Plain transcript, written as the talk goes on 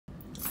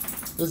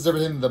This is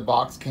everything the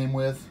box came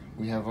with.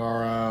 We have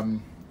our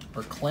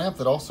clamp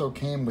that also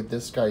came with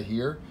this guy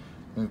here.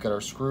 We've got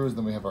our screws,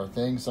 then we have our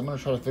thing. So I'm going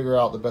to try to figure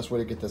out the best way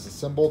to get this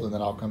assembled, and then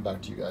I'll come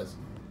back to you guys.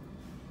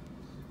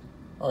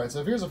 Alright,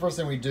 so here's the first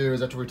thing we do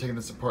is after we're taking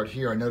this apart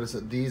here, I notice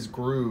that these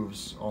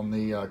grooves on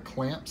the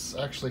clamps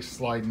actually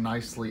slide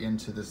nicely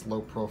into this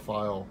low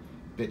profile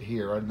bit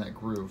here, right in that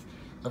groove.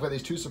 I've got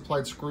these two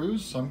supplied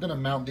screws, so I'm going to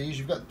mount these.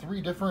 You've got three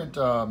different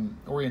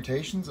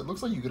orientations. It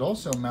looks like you could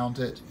also mount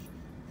it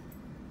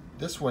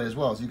this way as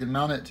well. So you can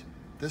mount it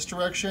this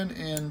direction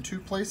in 2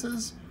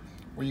 places,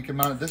 or you can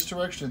mount it this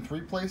direction in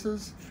 3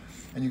 places.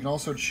 And you can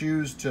also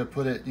choose to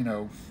put it, you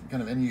know,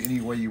 kind of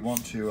any way you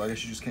want to. I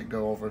guess you just can't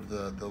go over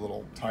the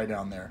little tie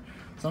down there.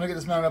 So I'm gonna get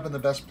this mounted up in the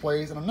best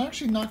place, and I'm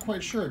actually not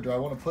quite sure. Do I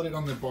want to put it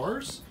on the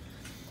bars,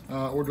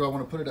 or do I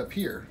want to put it up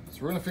here?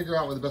 So we're gonna figure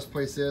out where the best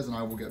place is, and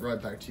I will get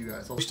right back to you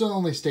guys. We're still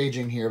only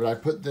staging here, but I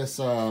put this,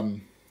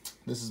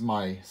 this is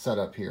my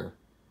setup here.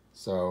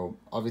 So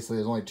obviously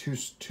there's only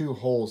two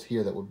holes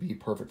here that would be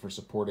perfect for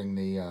supporting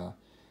the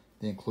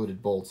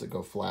included bolts that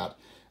go flat.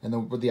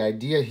 And the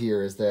idea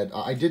here is that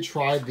I did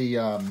try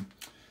the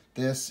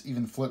this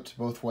even flipped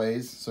both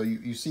ways. So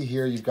you see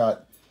here you've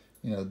got,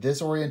 you know,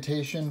 this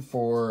orientation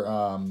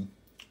for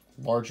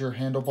larger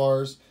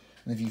handlebars,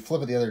 and if you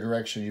flip it the other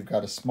direction, you've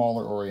got a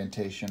smaller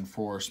orientation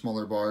for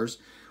smaller bars,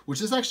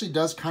 which this actually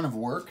does kind of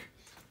work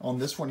on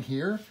this one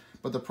here.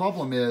 But the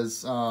problem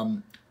is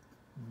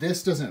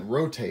this doesn't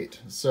rotate,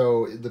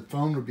 so the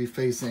phone would be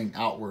facing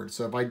outward.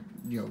 So if I,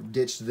 you know,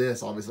 ditched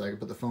this, obviously I could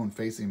put the phone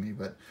facing me,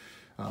 but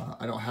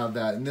I don't have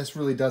that. And this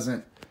really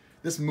doesn't,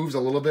 this moves a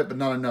little bit, but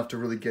not enough to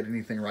really get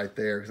anything right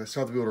there, because I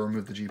still have to be able to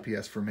remove the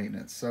GPS for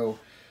maintenance. So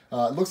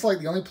it looks like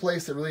the only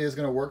place that really is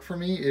going to work for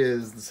me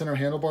is the center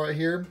handlebar right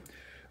here.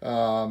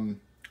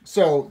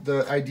 So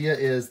the idea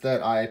is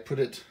that I put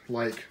it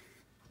like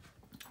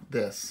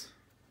this,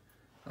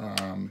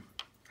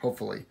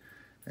 hopefully.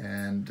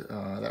 And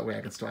that way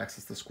I can still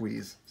access the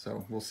squeeze.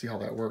 So we'll see how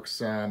that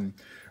works. And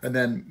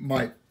then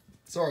my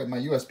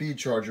USB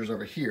charger's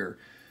over here.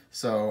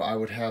 So I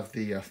would have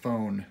the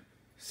phone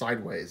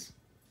sideways,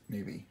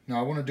 maybe. No,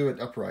 I want to do it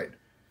upright.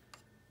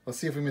 Let's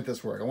see if we make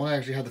this work. I want to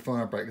actually have the phone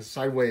upright, because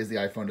sideways the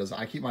iPhone doesn't.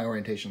 I keep my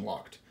orientation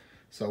locked.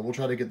 So we'll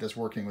try to get this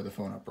working with the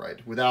phone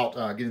upright without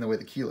getting in the way of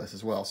the keyless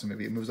as well. So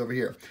maybe it moves over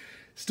here.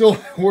 Still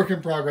work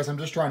in progress. I'm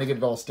just trying to get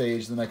it all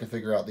staged, then I can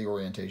figure out the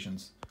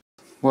orientations.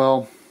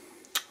 Well,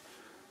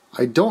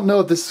 I don't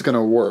know if this is going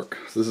to work.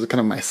 So this is kind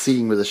of my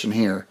seating position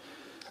here.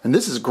 And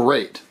this is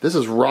great. This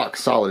is rock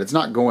solid. It's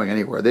not going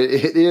anywhere.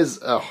 It is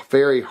a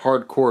very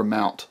hardcore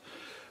mount.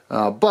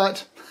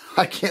 But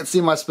I can't see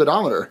my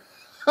speedometer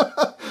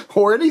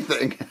or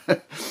anything.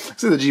 I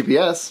see the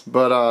GPS,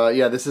 but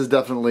yeah, this is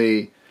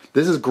definitely,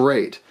 this is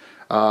great.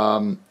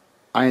 I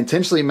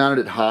intentionally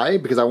mounted it high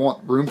because I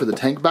want room for the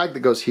tank bag that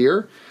goes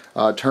here.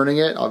 Turning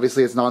it,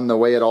 obviously it's not in the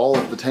way at all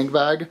of the tank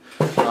bag.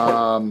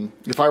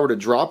 If I were to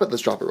drop it,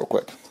 let's drop it real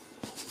quick.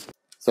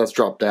 So that's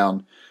dropped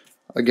down.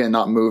 Again,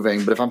 not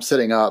moving, but if I'm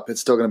sitting up, it's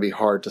still going to be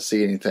hard to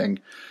see anything.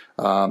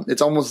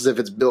 It's almost as if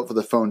it's built for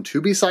the phone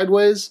to be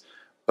sideways,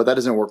 but that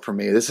doesn't work for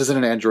me. This isn't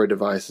an Android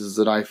device, this is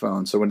an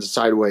iPhone, so when it's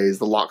sideways,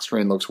 the lock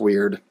screen looks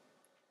weird,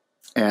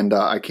 and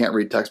I can't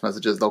read text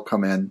messages. They'll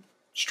come in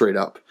straight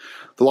up.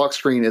 The lock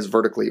screen is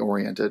vertically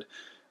oriented.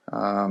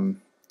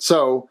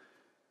 So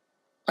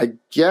I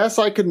guess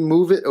I could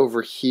move it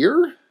over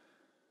here,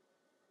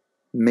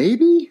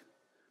 maybe,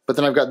 but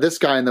then I've got this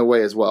guy in the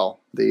way as well.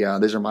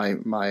 These are my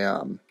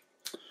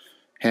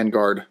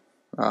handguard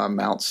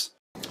mounts.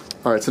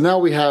 All right, so now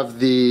we have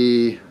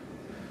the,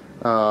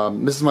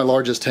 this is my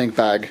largest tank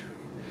bag.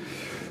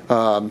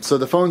 So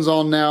the phone's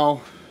on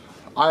now,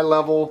 eye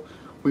level.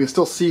 We can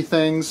still see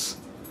things.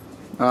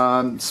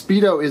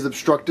 Speedo is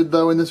obstructed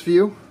though in this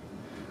view.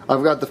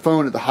 I've got the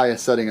phone at the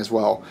highest setting as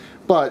well.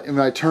 But when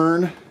I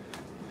turn,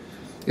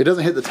 it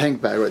doesn't hit the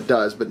tank bag, or it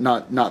does, but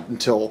not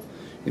until,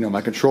 you know,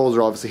 my controls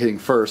are obviously hitting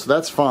first, so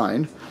that's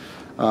fine.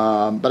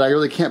 But I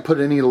really can't put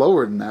it any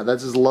lower than that.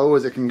 That's as low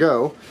as it can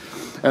go.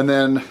 And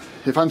then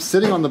if I'm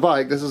sitting on the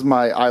bike, this is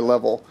my eye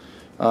level.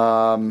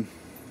 I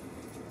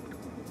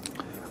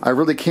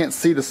really can't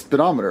see the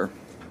speedometer.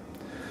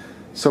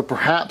 So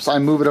perhaps I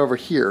move it over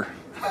here.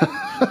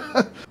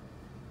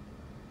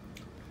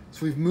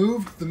 So we've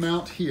moved the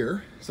mount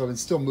here. So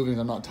it's still moving,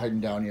 I'm not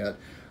tightened down yet.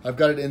 I've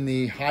got it in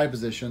the high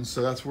position,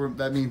 so that's where,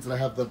 that means that I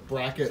have the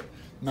bracket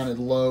mounted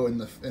low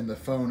and the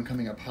phone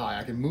coming up high.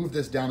 I can move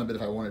this down a bit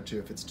if I wanted to,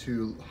 if it's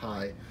too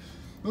high.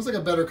 Looks like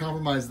a better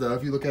compromise though,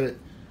 if you look at it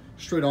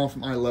straight on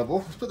from eye level.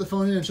 Let's put the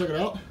phone in and check it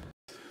out.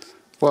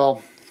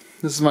 Well,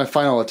 this is my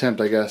final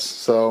attempt, I guess.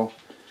 So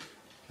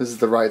this is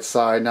the right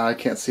side. Now I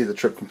can't see the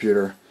trip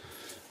computer.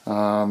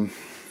 I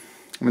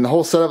mean, the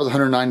whole setup was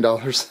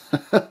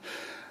 $109.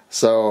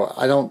 So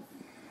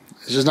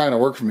it's just not gonna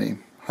work for me.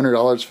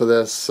 $100 for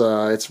this.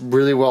 It's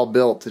really well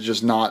built. It's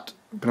just not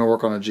gonna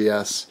work on a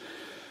GS.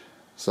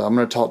 So I'm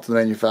gonna talk to the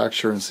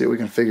manufacturer and see what we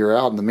can figure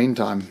out in the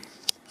meantime.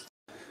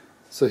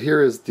 So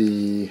here is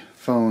the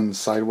phone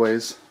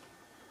sideways.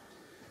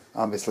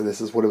 Obviously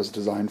this is what it was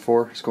designed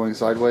for, it's going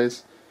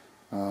sideways.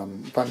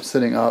 If I'm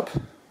sitting up,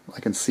 I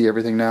can see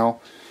everything now.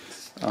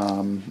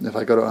 If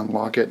I go to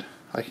unlock it,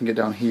 I can get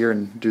down here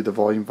and do the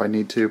volume if I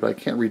need to, but I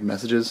can't read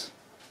messages.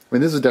 I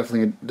mean, this is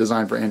definitely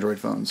designed for Android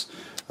phones.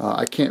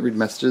 I can't read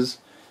messages,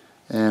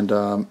 and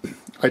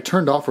I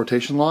turned off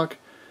rotation lock,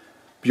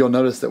 but you'll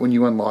notice that when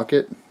you unlock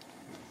it,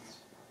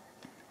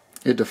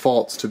 it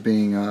defaults to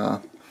being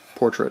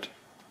portrait.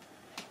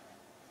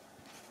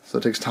 So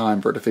it takes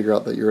time for it to figure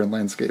out that you're in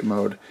landscape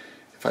mode.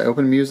 If I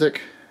open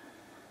music,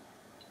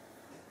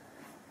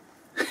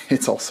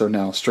 it's also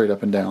now straight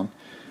up and down.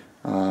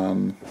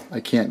 I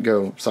can't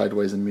go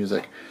sideways in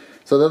music.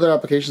 So the other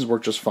applications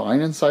work just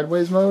fine in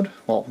sideways mode.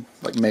 Well,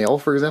 like mail,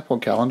 for example,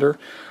 and calendar.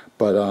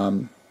 But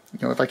you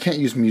know, if I can't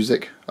use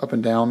music up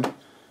and down,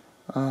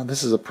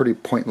 this is a pretty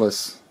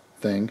pointless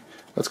thing.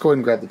 Let's go ahead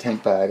and grab the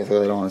tank bag. I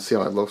really don't want to see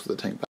how it looks with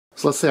the tank bag.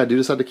 So let's say I do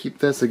decide to keep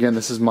this. Again,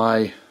 this is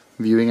my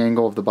viewing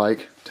angle of the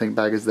bike. Tank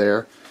bag is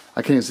there.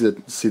 I can't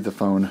even see the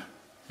phone.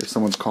 If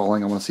someone's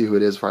calling, I want to see who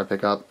it is before I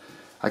pick up.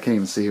 I can't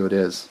even see who it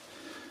is.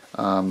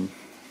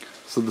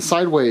 So the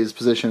sideways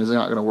position is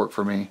not going to work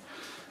for me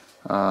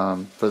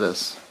for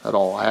this at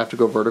all. I have to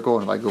go vertical,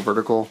 and if I go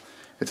vertical,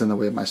 it's in the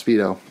way of my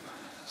Speedo.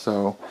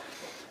 So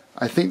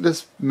I think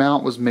this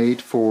mount was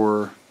made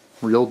for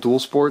real dual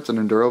sports and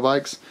enduro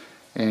bikes,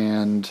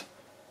 and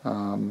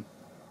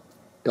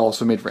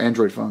also made for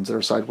Android phones that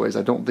are sideways.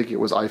 I don't think it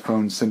was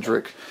iPhone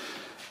centric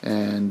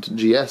and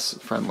GS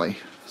friendly.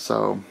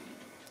 So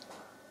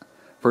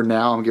for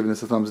now, I'm giving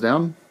this a thumbs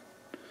down,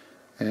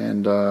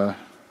 and I'm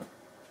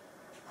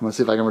gonna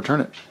see if I can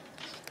return it.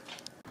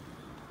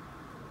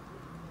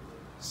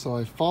 So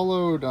I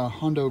followed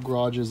Hondo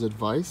Garage's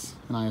advice,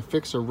 and I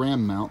fixed a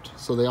RAM mount.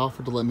 So they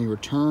offered to let me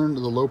return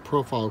the low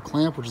profile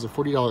clamp, which is a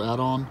 $40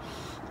 add-on.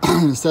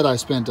 Instead, I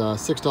spent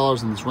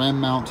 $6 on this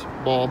RAM mount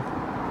bulb.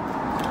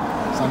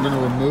 So I'm going to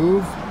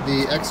remove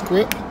the X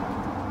grip.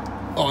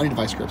 Oh, I need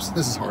vice grips.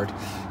 This is hard.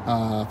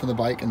 For the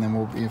bike, and then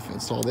we'll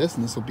install this,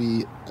 and this will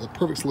be the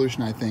perfect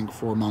solution, I think,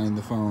 for mounting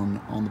the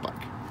phone on the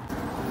bike.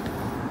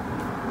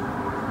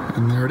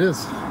 And there it is.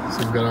 So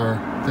we've got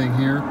our thing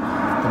here.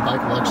 The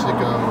bike will actually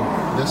go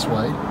this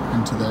way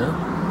into there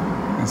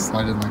and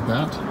slide in like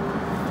that.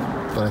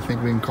 But I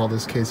think we can call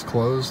this case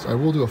closed. I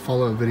will do a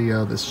follow-up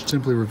video that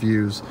simply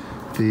reviews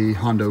the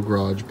Hondo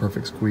Garage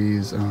Perfect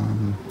Squeeze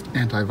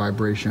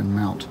anti-vibration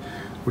mount,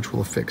 which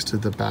will affix to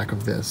the back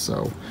of this.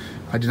 So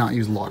I did not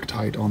use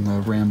Loctite on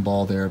the RAM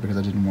ball there because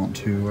I didn't want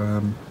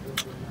to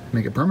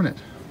make it permanent.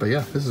 But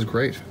yeah, this is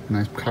great.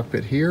 Nice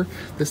cockpit here.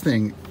 This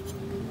thing,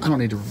 I don't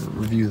need to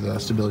review the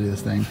stability of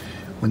this thing.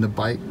 When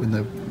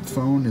the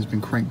phone has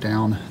been cranked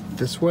down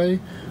this way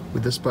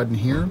with this button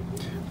here,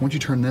 once you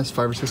turn this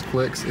 5 or 6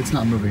 clicks, it's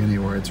not moving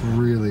anywhere. It's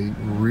really,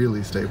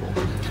 really stable.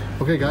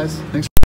 Okay guys, thanks.